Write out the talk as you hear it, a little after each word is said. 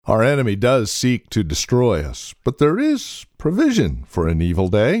Our enemy does seek to destroy us, but there is provision for an evil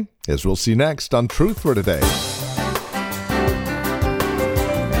day, as we'll see next on Truth for Today.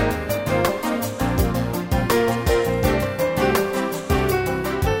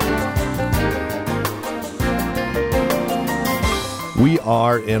 We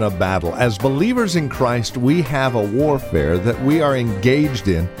are in a battle. As believers in Christ, we have a warfare that we are engaged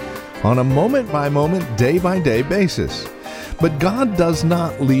in on a moment-by-moment, day-by-day basis. But God does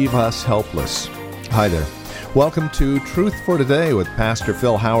not leave us helpless. Hi there. Welcome to Truth for Today with Pastor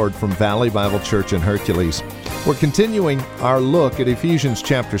Phil Howard from Valley Bible Church in Hercules. We're continuing our look at Ephesians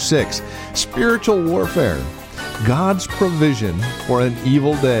chapter 6, spiritual warfare, God's provision for an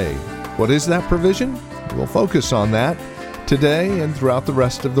evil day. What is that provision? We'll focus on that today and throughout the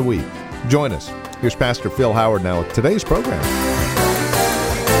rest of the week. Join us. Here's Pastor Phil Howard now with today's program.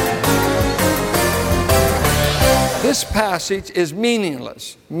 This passage is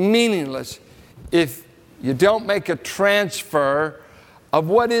meaningless if you don't make a transfer of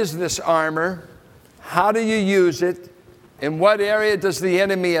what is this armor, how do you use it, in what area does the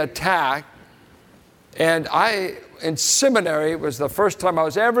enemy attack. And in seminary, it was the first time I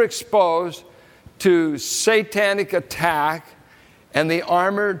was ever exposed to satanic attack and the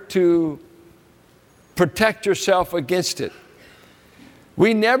armor to protect yourself against it.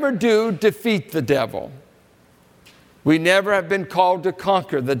 We never do defeat the devil. We never have been called to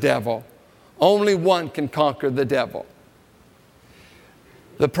conquer the devil. Only one can conquer the devil.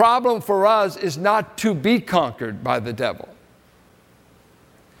 The problem for us is not to be conquered by the devil.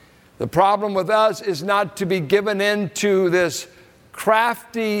 The problem with us is not to be given into this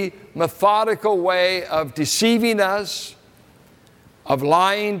crafty, methodical way of deceiving us, of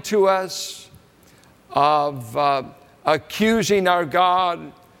lying to us, of accusing our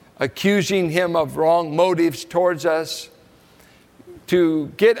God, accusing Him of wrong motives towards us, to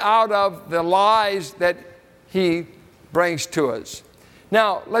get out of the lies that He brings to us.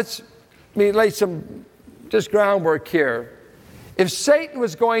 Now, let me lay some just groundwork here. If Satan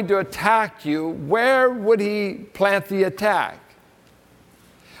was going to attack you, where would he plant the attack?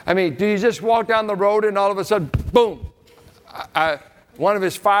 I mean, do you just walk down the road and all of a sudden, boom, one of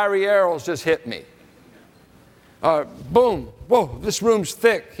his fiery arrows just hit me? Boom, whoa, this room's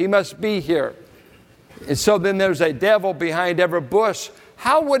thick, he must be here. And so then there's a devil behind every bush.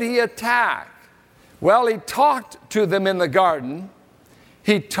 How would he attack? Well, he talked to them in the garden.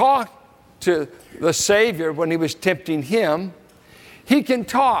 He talked to the Savior when he was tempting him. He can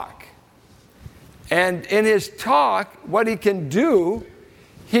talk. And in his talk, what he can do,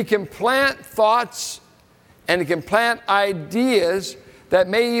 he can plant thoughts and he can plant ideas that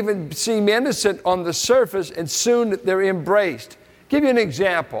may even seem innocent on the surface, and soon they're embraced. Give you an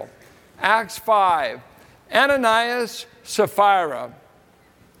example. Acts 5. Ananias, Sapphira,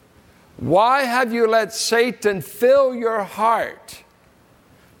 why have you let Satan fill your heart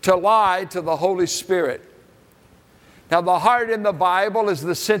to lie to the Holy Spirit? Now, the heart in the Bible is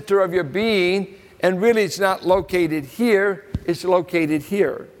the center of your being, and really it's not located here, it's located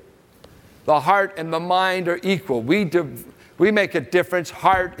here. The heart and the mind are equal. We make a difference.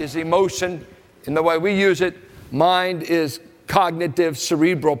 Heart is emotion in the way we use it. Mind is cognitive,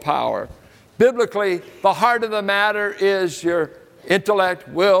 cerebral power. Biblically, the heart of the matter is your intellect,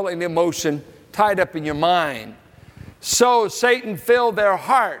 will, and emotion tied up in your mind. So Satan filled their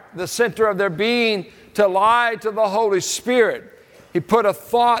heart, the center of their being, to lie to the Holy Spirit. He put a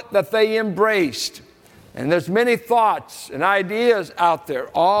thought that they embraced. And there's many thoughts and ideas out there,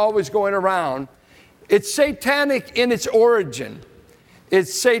 always going around. It's satanic in its origin.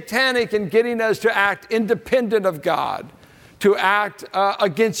 It's satanic in getting us to act independent of God, to act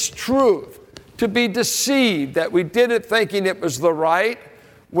against truth, to be deceived that we did it thinking it was the right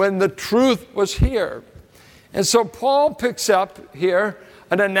when the truth was here. And so Paul picks up here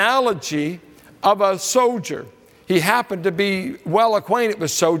an analogy of a soldier. He happened to be well acquainted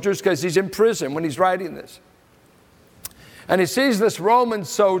with soldiers because he's in prison when he's writing this. And he sees this Roman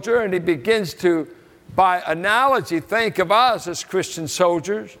soldier and he begins to, by analogy, think of us as Christian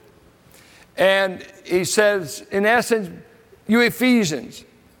soldiers. And he says, in essence, you Ephesians,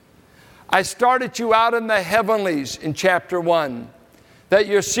 I started you out in the heavenlies in chapter 1, that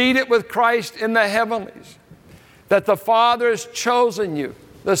you're seated with Christ in the heavenlies, that the Father has chosen you,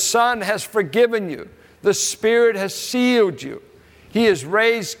 the Son has forgiven you, the Spirit has sealed you. He has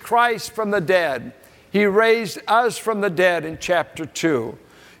raised Christ from the dead. He raised us from the dead in chapter 2.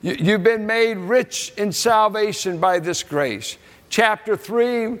 You've been made rich in salvation by this grace. Chapter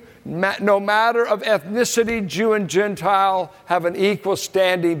 3, no matter of ethnicity, Jew and Gentile have an equal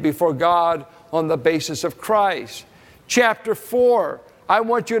standing before God on the basis of Christ. Chapter 4, I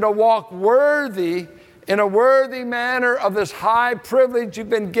want you to walk worthy, in a worthy manner of this high privilege you've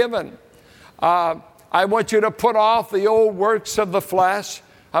been given. I want you to put off the old works of the flesh.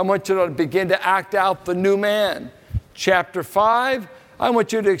 I want you to begin to act out the new man. Chapter 5, I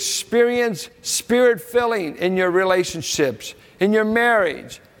want you to experience spirit-filling in your relationships, in your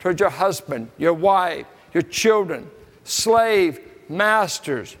marriage, towards your husband, your wife, your children, slave,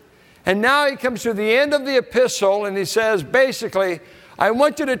 masters. And now he comes to the end of the epistle and he says, basically, I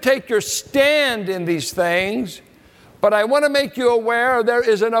want you to take your stand in these things, but I want to make you aware there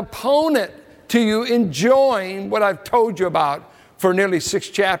is an opponent to you enjoying what I've told you about for nearly 6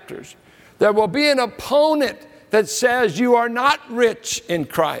 chapters. There will be an opponent that says you are not rich in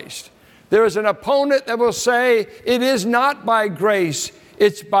Christ. There is an opponent that will say it is not by grace,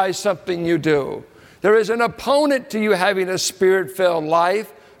 it's by something you do. There is an opponent to you having a spirit-filled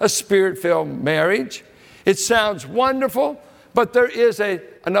life, a spirit-filled marriage. It sounds wonderful, but there is an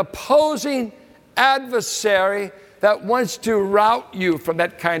opposing adversary that wants to rout you from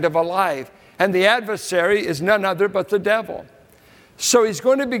that kind of a life. And the adversary is none other but the devil. So he's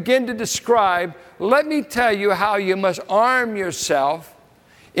going to begin to describe, let me tell you how you must arm yourself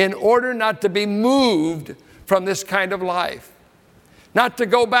in order not to be moved from this kind of life. Not to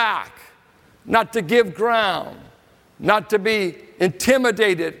go back, not to give ground, not to be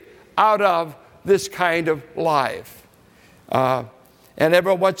intimidated out of this kind of life. And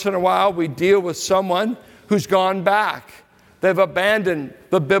every once in a while we deal with someone who's gone back. They've abandoned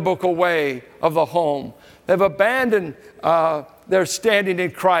the biblical way of the home. They've abandoned their standing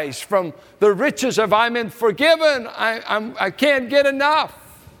in Christ. From the riches of I'm forgiven, I can't get enough.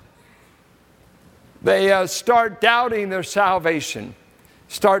 They start doubting their salvation.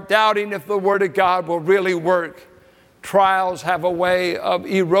 Start doubting if the Word of God will really work. Trials have a way of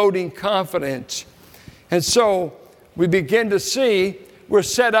eroding confidence. And so we begin to see we're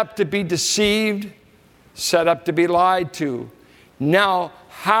set up to be deceived, set up to be lied to. Now,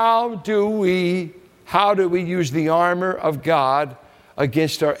 how do we use the armor of God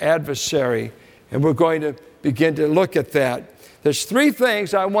against our adversary? And we're going to begin to look at that. There's 3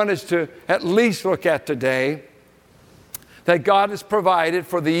 things I want us to at least look at today that God has provided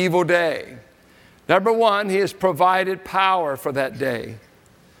for the evil day. Number 1, He has provided power for that day.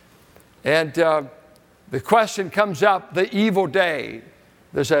 And the question comes up, the evil day.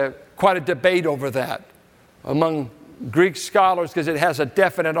 There's quite a debate over that among Greek scholars because it has a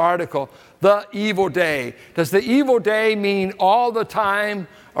definite article, the evil day. Does the evil day mean all the time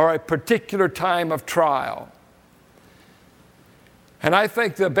or a particular time of trial? And I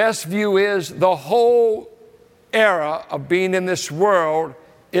think the best view is the whole era of being in this world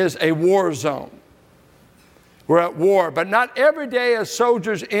is a war zone. We're at war, but not every day a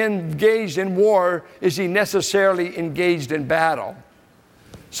soldier's engaged in war is he necessarily engaged in battle.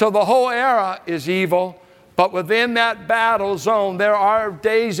 So the whole era is evil. But within that battle zone, there are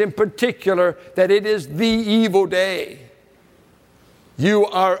days in particular that it is the evil day. You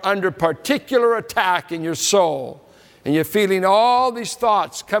are under particular attack in your soul. And you're feeling all these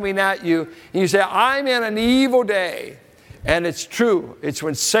thoughts coming at you. And you say, I'm in an evil day. And it's true. It's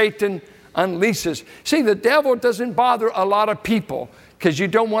when Satan unleashes. See, the devil doesn't bother a lot of people because you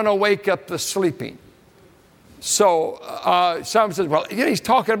don't want to wake up the sleeping. So someone says, well, he's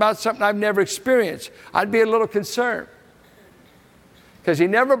talking about something I've never experienced. I'd be a little concerned. Because he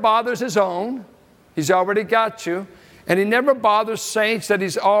never bothers his own. He's already got you. And he never bothers saints that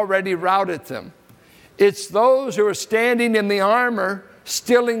he's already routed them. It's those who are standing in the armor,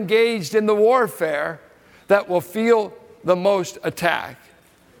 still engaged in the warfare, that will feel the most attack.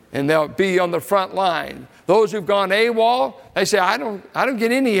 And they'll be on the front line. Those who've gone AWOL, they say, I don't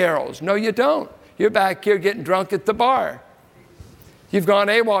get any arrows. No, you don't. You're back here getting drunk at the bar. You've gone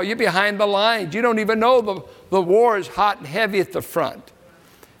AWOL. You're behind the lines. You don't even know the war is hot and heavy at the front.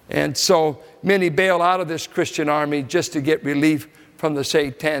 And so many bail out of this Christian army just to get relief from the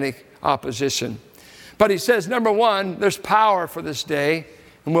satanic opposition. But he says, number 1, there's power for this day,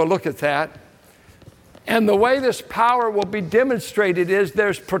 and we'll look at that. And the way this power will be demonstrated is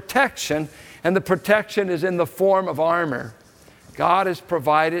there's protection, and the protection is in the form of armor. God has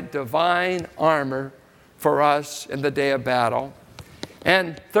provided divine armor for us in the day of battle.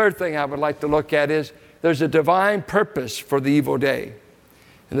 And third thing I would like to look at is there's a divine purpose for the evil day.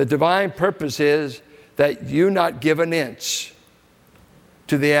 And the divine purpose is that you not give an inch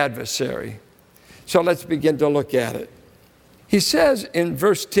to the adversary. So let's begin to look at it. He says in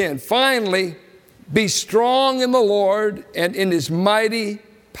verse 10, finally, be strong in the Lord and in His mighty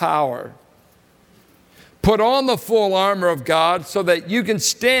power. Put on the full armor of God so that you can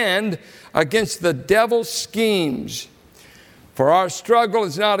stand against the devil's schemes. For our struggle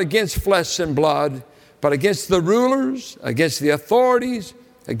is not against flesh and blood, but against the rulers, against the authorities,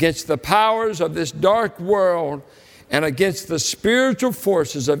 against the powers of this dark world, and against the spiritual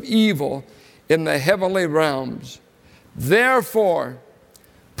forces of evil in the heavenly realms. Therefore,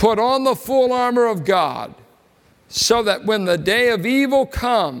 put on the full armor of God, so that when the day of evil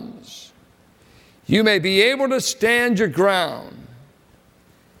comes, you may be able to stand your ground.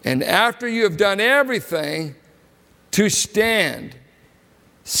 And after you have done everything, to stand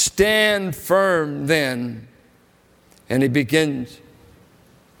firm then. And he begins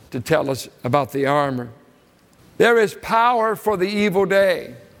to tell us about the armor. There is power for the evil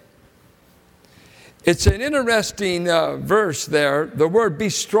day. It's an interesting verse there. The word "be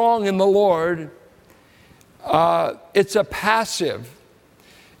strong in the Lord," it's a passive.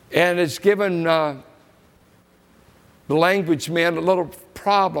 And it's given the language man a little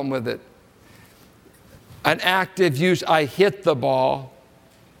problem with it. An active use, I hit the ball.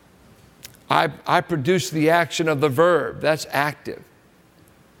 I produce the action of the verb. That's active.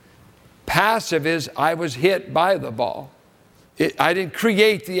 Passive is, I was hit by the ball. I didn't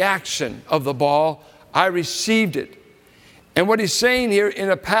create the action of the ball. I received it. And what he's saying here in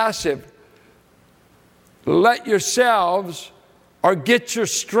a passive, let yourselves or get your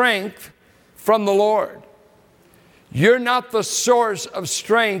strength from the Lord. You're not the source of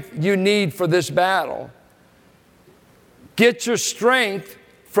strength you need for this battle. Get your strength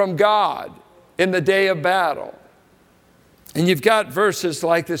from God in the day of battle. And you've got verses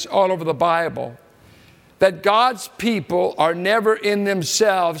like this all over the Bible, that God's people are never in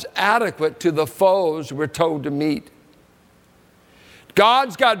themselves adequate to the foes we're told to meet.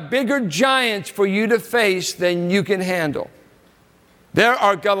 God's got bigger giants for you to face than you can handle. There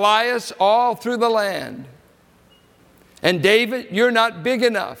are Goliaths all through the land. And David, you're not big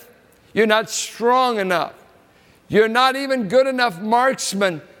enough. You're not strong enough. You're not even good enough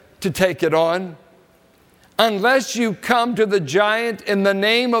marksman to take it on. Unless you come to the giant in the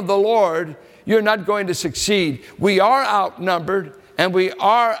name of the Lord, you're not going to succeed. We are outnumbered and we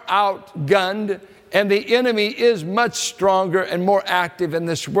are outgunned, and the enemy is much stronger and more active in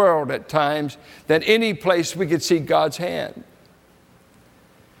this world at times than any place we could see God's hand.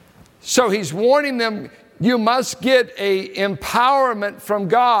 So he's warning them, you must get an empowerment from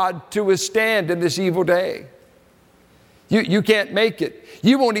God to withstand in this evil day. You can't make it.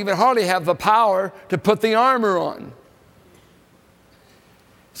 You won't even hardly have the power to put the armor on.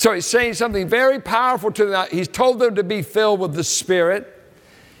 So he's saying something very powerful to them. He's told them to be filled with the Spirit.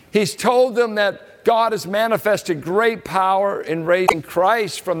 He's told them that God has manifested great power in raising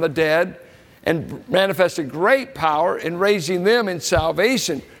Christ from the dead and manifested great power in raising them in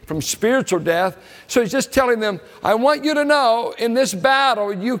salvation from spiritual death. So he's just telling them, I want you to know in this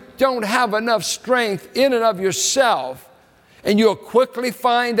battle, you don't have enough strength in and of yourself. And you'll quickly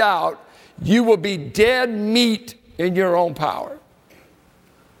find out you will be dead meat in your own power.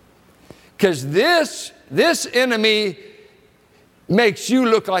 Because this enemy makes you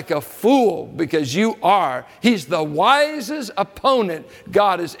look like a fool, because you are. He's the wisest opponent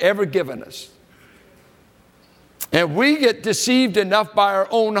God has ever given us. And we get deceived enough by our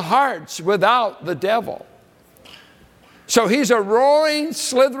own hearts without the devil. So he's a roaring,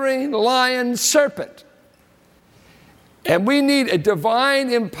 slithering lion serpent. And we need a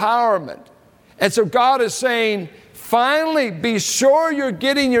divine empowerment. And so God is saying, finally, be sure you're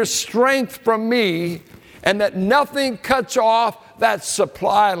getting your strength from me and that nothing cuts off that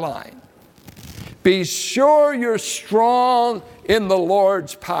supply line. Be sure you're strong in the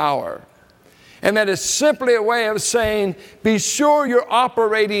Lord's power. And that is simply a way of saying, be sure you're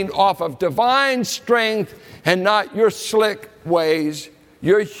operating off of divine strength and not your slick ways,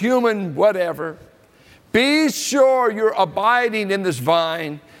 your human whatever. Be sure you're abiding in this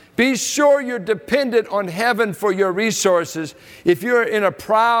vine. Be sure you're dependent on heaven for your resources. If you're in a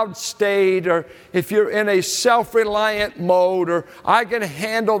proud state, or if you're in a self-reliant mode, or I can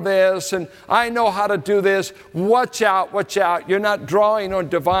handle this and I know how to do this, watch out, watch out. You're not drawing on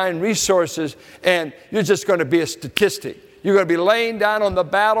divine resources, and you're just going to be a statistic. You're going to be laying down on the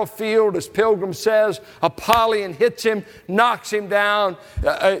battlefield, as Pilgrim says. Apollyon hits him, knocks him down.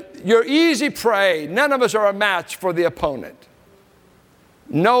 You're easy prey. None of us are a match for the opponent.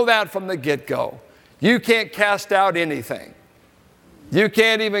 Know that from the get-go. You can't cast out anything. You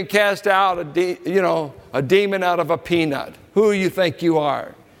can't even cast out a demon out of a peanut. Who do you think you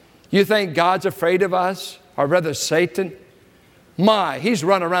are? You think God's afraid of us, or rather Satan? He's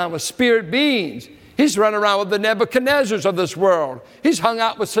run around with spirit beings. He's run around with the Nebuchadnezzars of this world. He's hung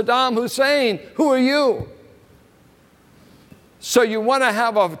out with Saddam Hussein. Who are you? So you want to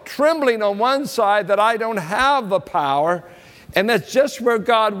have a trembling on one side that I don't have the power, And that's just where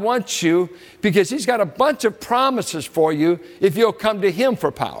God wants you, because He's got a bunch of promises for you if you'll come to Him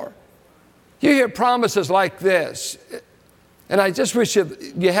for power. You hear promises like this, and I just wish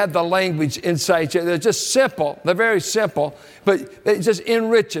you had the language inside you. They're just simple. They're very simple, but they just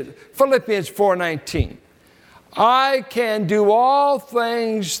enrich it. Philippians 4:19. I can do all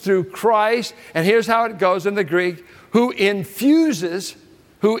things through Christ, and here's how it goes in the Greek, who infuses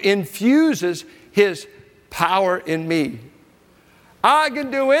His power in me. I can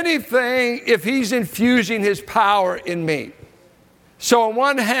do anything if He's infusing His power in me. So on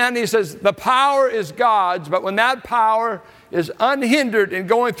one hand, he says, the power is God's, but when that power is unhindered and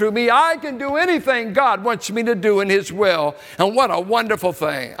going through me, I can do anything God wants me to do in His will. And what a wonderful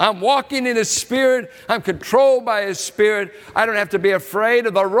thing. I'm walking in His Spirit. I'm controlled by His Spirit. I don't have to be afraid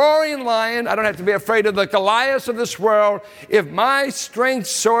of the roaring lion. I don't have to be afraid of the Goliaths of this world. If my strength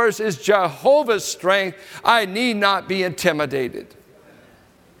source is Jehovah's strength, I need not be intimidated.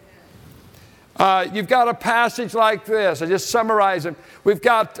 You've got a passage like this. I just summarize it. We've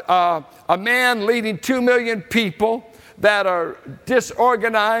got a man leading 2 million people that are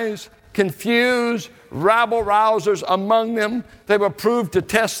disorganized, confused, rabble-rousers among them. They were proved to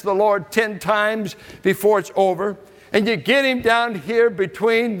test the Lord 10 times before it's over. And you get him down here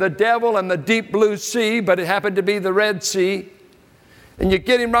between the devil and the deep blue sea, but it happened to be the Red Sea. And you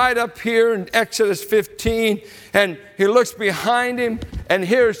get him right up here in Exodus 15, and he looks behind him, and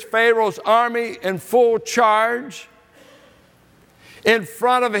here's Pharaoh's army in full charge. In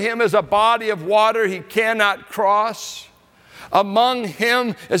front of him is a body of water he cannot cross. Among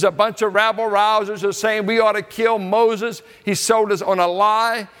him is a bunch of rabble-rousers who are saying, we ought to kill Moses. He sold us on a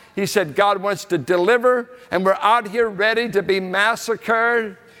lie. He said God wants to deliver, and we're out here ready to be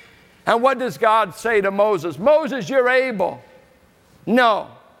massacred. And what does God say to Moses? Moses, you're able. No.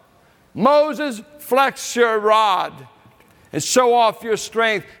 Moses, flex your rod and show off your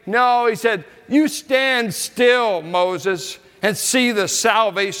strength. No, he said, you stand still, Moses, and see the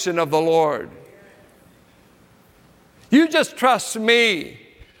salvation of the Lord. You just trust me.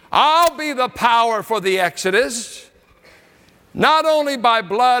 I'll be the power for the Exodus. Not only by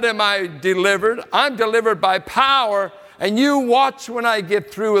blood am I delivered, I'm delivered by power. And you watch when I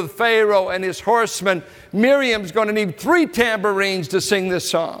get through with Pharaoh and his horsemen. Miriam's going to need 3 tambourines to sing this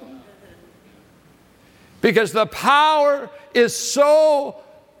song. Because the power is so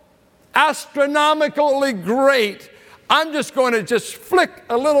astronomically great. I'm just going to flick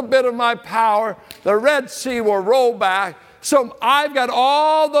a little bit of my power. The Red Sea will roll back. So I've got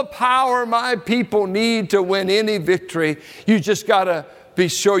all the power my people need to win any victory. You just got to be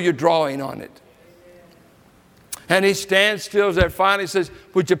sure you're drawing on it. And he stands still there. Finally says,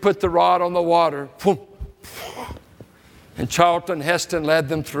 would you put the rod on the water? And Charlton Heston led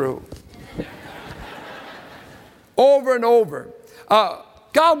them through. Over and over.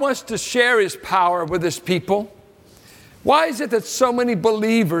 God wants to share His power with His people. Why is it that so many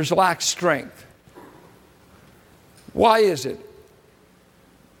believers lack strength? Why is it?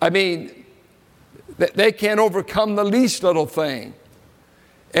 I mean, they can't overcome the least little thing.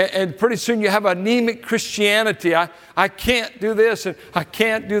 And pretty soon you have anemic Christianity. I can't do this and I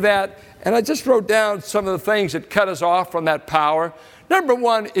can't do that. And I just wrote down some of the things that cut us off from that power. Number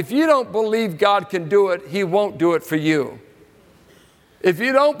one, if you don't believe God can do it, He won't do it for you. If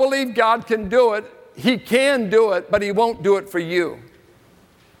you don't believe God can do it, He can do it, but He won't do it for you.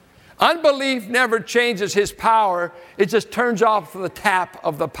 Unbelief never changes His power. It just turns off the tap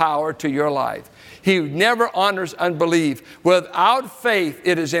of the power to your life. He never honors unbelief. Without faith,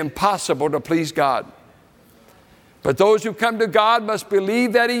 it is impossible to please God. But those who come to God must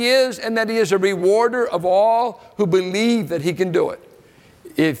believe that He is, and that He is a rewarder of all who believe that He can do it.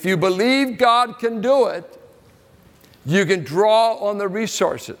 If you believe God can do it, you can draw on the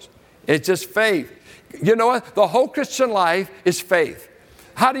resources. It's just faith. You know what? The whole Christian life is faith.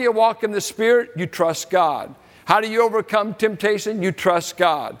 How do you walk in the Spirit? You trust God. How do you overcome temptation? You trust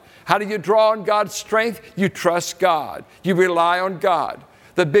God. How do you draw on God's strength? You trust God. You rely on God.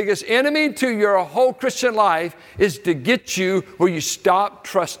 The biggest enemy to your whole Christian life is to get you where you stop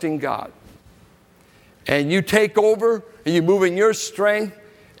trusting God. And you take over and you move in your strength,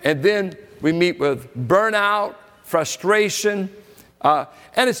 and then we meet with burnout, frustration, and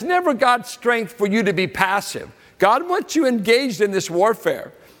it's never God's strength for you to be passive. God wants you engaged in this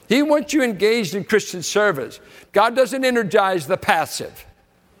warfare. He wants you engaged in Christian service. God doesn't energize the passive.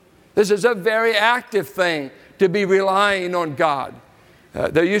 This is a very active thing to be relying on God.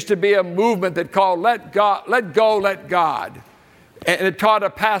 There used to be a movement that called let go, let God. And it taught a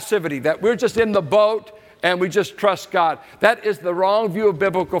passivity, that we're just in the boat and we just trust God. That is the wrong view of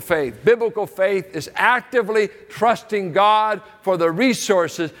biblical faith. Biblical faith is actively trusting God for the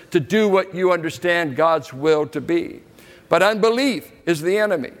resources to do what you understand God's will to be. But unbelief is the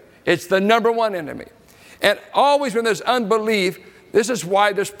enemy. It's the number one enemy. And always when there's unbelief, this is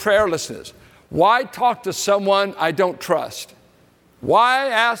why there's prayerlessness. Why talk to someone I don't trust? Why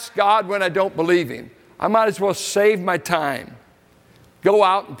ask God when I don't believe Him? I might as well save my time. Go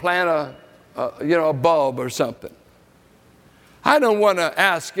out and plant a bulb or something. I don't want to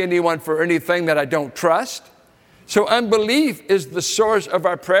ask anyone for anything that I don't trust. So unbelief is the source of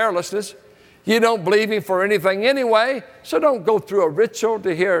our prayerlessness. You don't believe me for anything anyway, so don't go through a ritual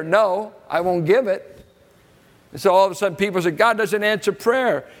to hear, no, I won't give it. And so all of a sudden people say, God doesn't answer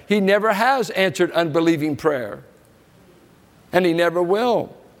prayer. He never has answered unbelieving prayer. And He never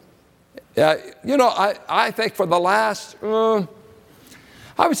will. I think for the last, I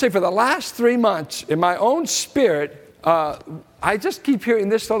would say for the last 3 months, in my own spirit, I just keep hearing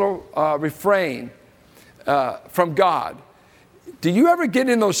this little refrain from God. Do you ever get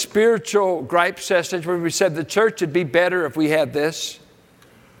in those spiritual gripe sessions where we said the church would be better if we had this?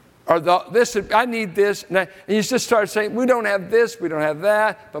 Or I need this. And you just start saying, we don't have this, we don't have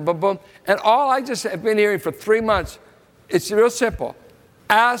that, boom, boom, boom. And all I just have been hearing for 3 months, it's real simple.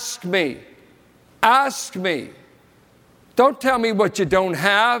 Ask me. Ask me. Don't tell me what you don't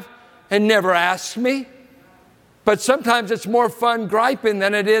have and never ask me. But sometimes it's more fun griping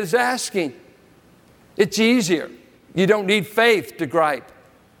than it is asking. It's easier. You don't need faith to gripe.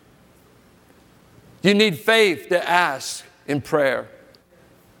 You need faith to ask in prayer.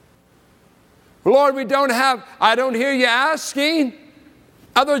 Lord, we don't have, I don't hear you asking.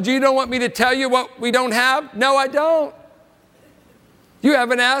 Otherwise, you don't want me to tell you what we don't have? No, I don't. You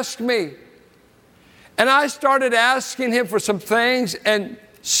haven't asked me. And I started asking Him for some things, and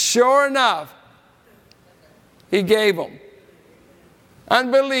sure enough, He gave them.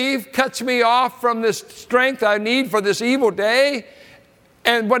 Unbelief cuts me off from this strength I need for this evil day.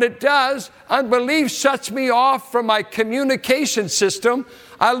 And what it does, unbelief shuts me off from my communication system.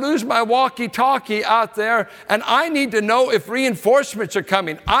 I lose my walkie-talkie out there, and I need to know if reinforcements are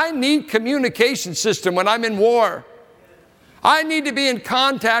coming. I need communication system when I'm in war. I need to be in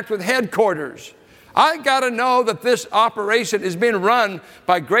contact with headquarters. I got to know that this operation is being run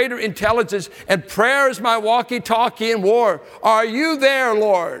by greater intelligence, and prayer is my walkie-talkie in war. Are you there,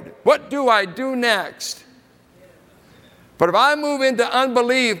 Lord? What do I do next? But if I move into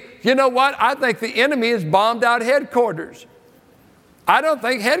unbelief, you know what? I think the enemy has bombed out headquarters. I don't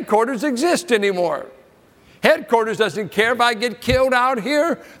think headquarters exist anymore. Headquarters doesn't care if I get killed out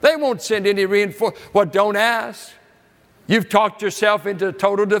here. They won't send any reinforcements. Well, don't ask. You've talked yourself into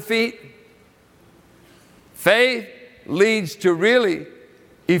total defeat. Faith leads to really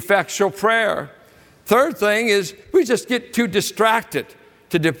effectual prayer. Third thing is we just get too distracted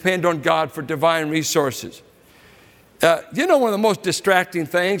to depend on God for divine resources. One of the most distracting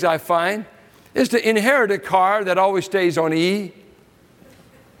things I find is to inherit a car that always stays on E.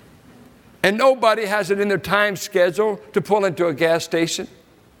 And nobody has it in their time schedule to pull into a gas station.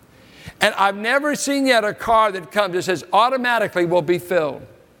 And I've never seen yet a car that comes that says automatically will be filled.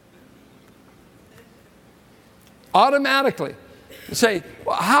 Automatically. Say,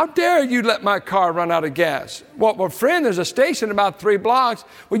 well, how dare you let my car run out of gas? Well, friend, there's a station about 3 blocks.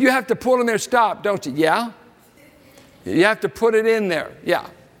 Well, you have to pull in there, stop, don't you? Yeah. You have to put it in there. Yeah.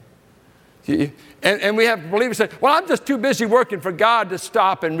 And we have believers say, well, I'm just too busy working for God to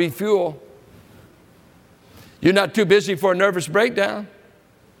stop and refuel. You're not too busy for a nervous breakdown.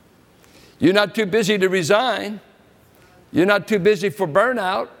 You're not too busy to resign. You're not too busy for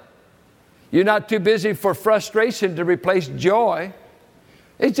burnout. You're not too busy for frustration to replace joy.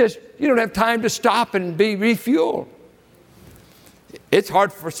 It's just, you don't have time to stop and be refueled. It's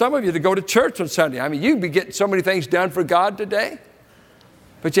hard for some of you to go to church on Sunday. I mean, you can be getting so many things done for God today,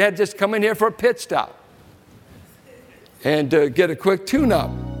 but you had to just come in here for a pit stop and get a quick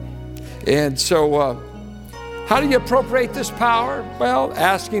tune-up. And so how do you appropriate this power? Well,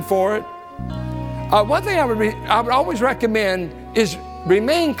 asking for it. One thing I would always recommend is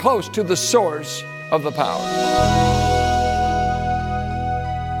remain close to the source of the power.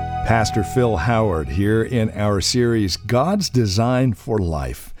 Pastor Phil Howard here in our series, God's Design for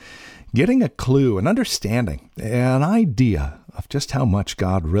Life. Getting a clue, an understanding, an idea of just how much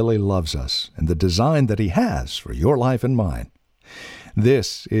God really loves us and the design that He has for your life and mine.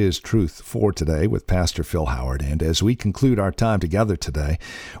 This is Truth for Today with Pastor Phil Howard, and as we conclude our time together today,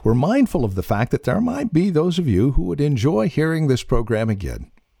 we're mindful of the fact that there might be those of you who would enjoy hearing this program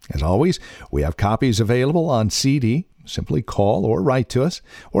again. As always, we have copies available on CD. Simply call or write to us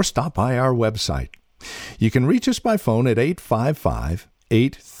or stop by our website. You can reach us by phone at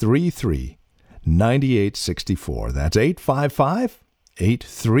 855-833-9864. That's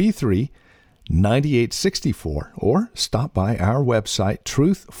 855-833-9864. Or stop by our website,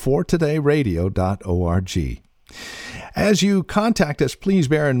 truthfortodayradio.org. As you contact us, please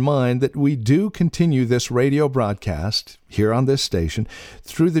bear in mind that we do continue this radio broadcast here on this station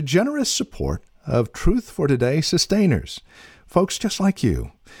through the generous support of Truth for Today sustainers, folks just like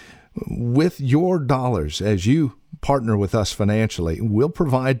you. With your dollars, as you partner with us financially, we'll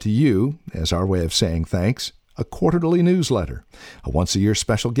provide to you, as our way of saying thanks, a quarterly newsletter, a once-a-year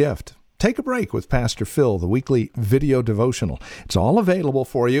special gift. Take a break with Pastor Phil, the weekly video devotional. It's all available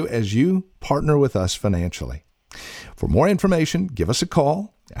for you as you partner with us financially. For more information, give us a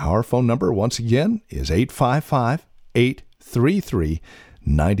call. Our phone number, once again, is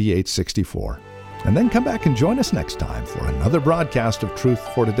 855-833-9864. And then come back and join us next time for another broadcast of Truth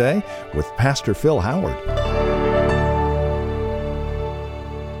for Today with Pastor Phil Howard.